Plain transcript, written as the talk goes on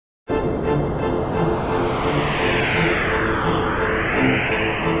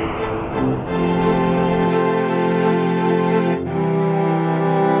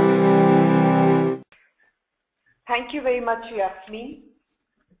Thank you very much, Yasmin.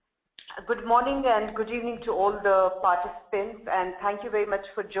 Good morning and good evening to all the participants, and thank you very much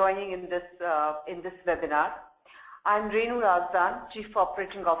for joining in this webinar. I'm Renu, Razdan, Chief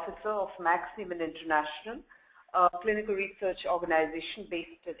Operating Officer of Neeman International, a clinical research organization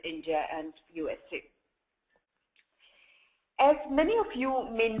based in India and USA. As many of you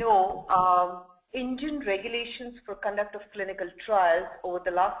may know, Indian regulations for conduct of clinical trials over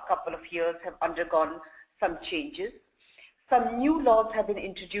the last couple of years have undergone some changes. Some new laws have been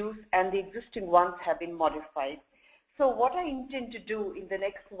introduced and the existing ones have been modified. So what I intend to do in the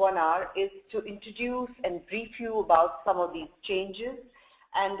next 1 hour is to introduce and brief you about some of these changes,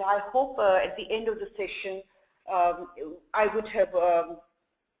 and I hope at the end of the session I would have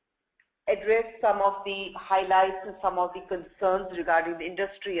addressed some of the highlights and some of the concerns regarding the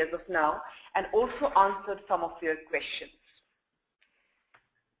industry as of now, and also answered some of your questions.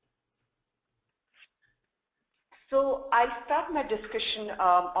 So I'll start my discussion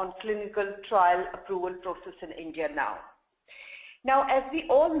on clinical trial approval process in India now. Now, as we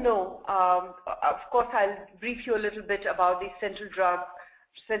all know, of course, I'll brief you a little bit about the Central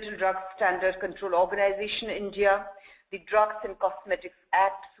Drug Standard Control Organization in India, the Drugs and Cosmetics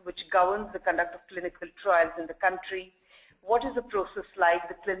Act, which governs the conduct of clinical trials in the country. What is the process like,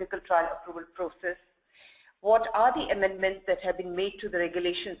 the clinical trial approval process? What are the amendments that have been made to the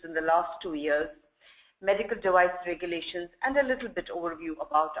regulations in the last 2 years? Medical device regulations, and a little bit overview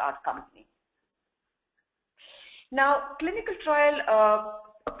about our company. Now, clinical trial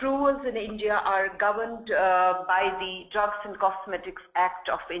approvals in India are governed by the Drugs and Cosmetics Act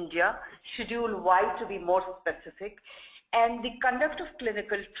of India, Schedule Y to be more specific, and the conduct of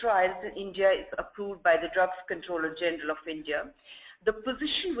clinical trials in India is approved by the Drugs Controller General of India, the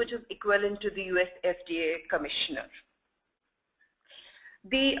position which is equivalent to the US FDA Commissioner.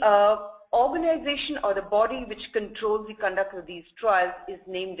 The organization or the body which controls the conduct of these trials is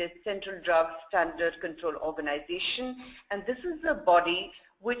named as Central Drug Standard Control Organization, and this is a body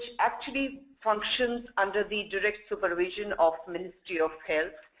which actually functions under the direct supervision of Ministry of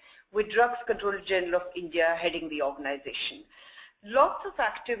Health, with Drugs Controller General of India heading the organization. Lots of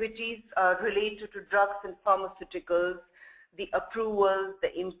activities related to drugs and pharmaceuticals, the approvals,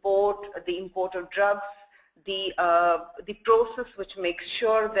 the import of drugs, the process which makes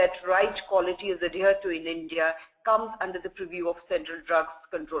sure that right quality is adhered to in India comes under the purview of Central Drugs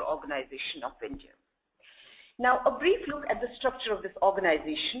Control Organization of India. Now, a brief look at the structure of this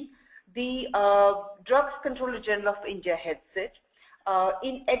organization. The Drugs Controller General of India heads it.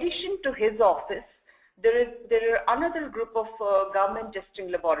 In addition to his office, there are another group of government testing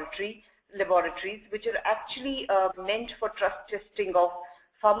laboratories which are actually meant for trust testing of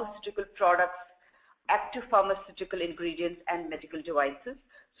pharmaceutical products, active pharmaceutical ingredients, and medical devices.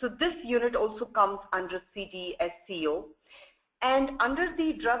 So this unit also comes under CDSCO. And under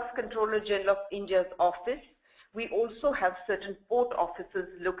the Drugs Controller General of India's office, we also have certain port offices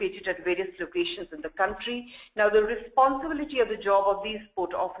located at various locations in the country. Now, the responsibility of the job of these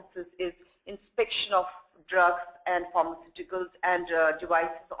port offices is inspection of drugs and pharmaceuticals and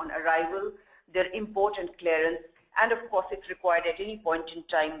devices on arrival, their import and clearance, and of course, if required at any point in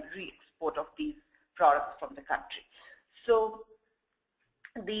time, re-export of these products from the country. So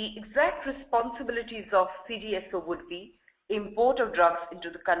the exact responsibilities of CDSO would be import of drugs into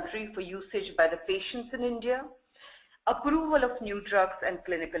the country for usage by the patients in India, approval of new drugs and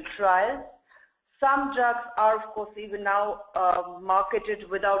clinical trials. Some drugs are of course even now marketed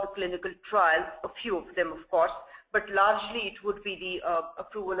without clinical trials, a few of them of course, but largely it would be the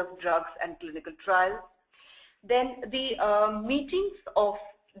approval of drugs and clinical trials. Then the meetings of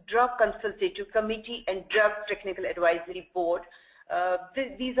Drug Consultative Committee and Drug Technical Advisory Board,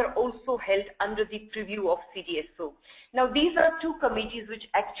 these are also held under the purview of CDSO. Now, these are two committees which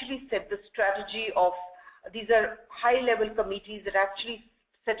actually set the strategy of, these are high-level committees that actually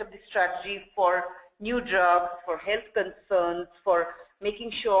set up the strategy for new drugs, for health concerns, for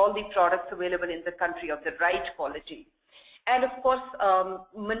making sure all the products available in the country of the right quality. And of course,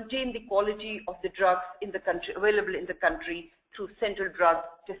 maintain the quality of the drugs in the country, available in the country, through Central Drug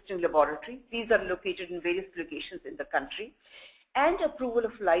Testing Laboratory. These are located in various locations in the country, and approval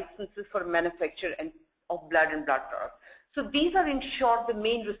of licenses for manufacture of blood and blood products. So these are in short the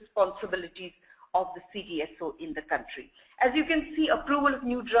main responsibilities of the CDSO in the country. As you can see, approval of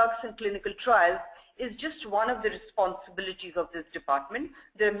new drugs and clinical trials is just one of the responsibilities of this department.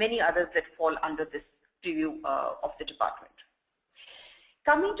 There are many others that fall under this purview of the department.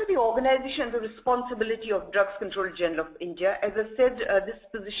 Coming to the organization and the responsibility of Drugs Controller General of India, as I said, this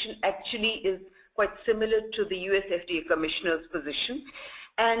position actually is quite similar to the US FDA Commissioner's position.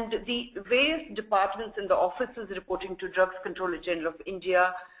 And the various departments in the offices reporting to Drugs Controller General of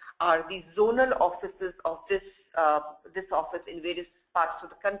India are the zonal offices of this office in various parts of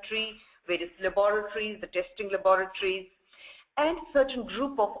the country, various laboratories, the testing laboratories, and certain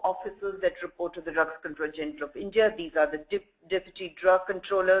group of officers that report to the Drugs Controller General of India. These are the Deputy Drug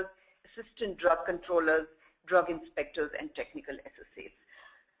Controllers, Assistant Drug Controllers, Drug Inspectors, and Technical SSAs.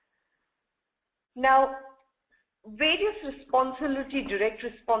 Now, various direct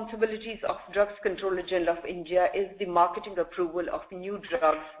responsibilities of Drugs Controller General of India is the marketing approval of new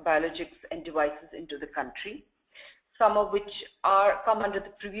drugs, biologics, and devices into the country, some of which come under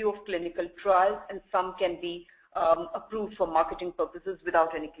the preview of clinical trials, and some can be approved for marketing purposes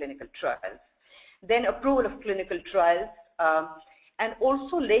without any clinical trials. Then approval of clinical trials, and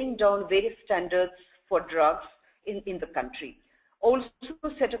also laying down various standards for drugs in the country. Also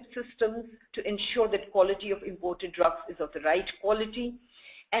set up systems to ensure that quality of imported drugs is of the right quality,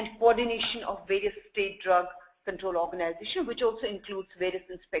 and coordination of various state drug control organizations, which also includes various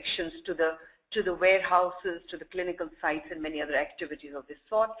inspections to the warehouses, to the clinical sites, and many other activities of this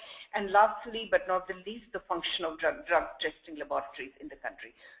sort. And lastly, but not the least, the function of drug testing laboratories in the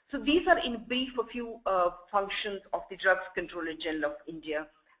country. So these are in brief a few functions of the Drugs Controller General of India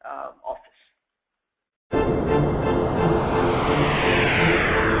office.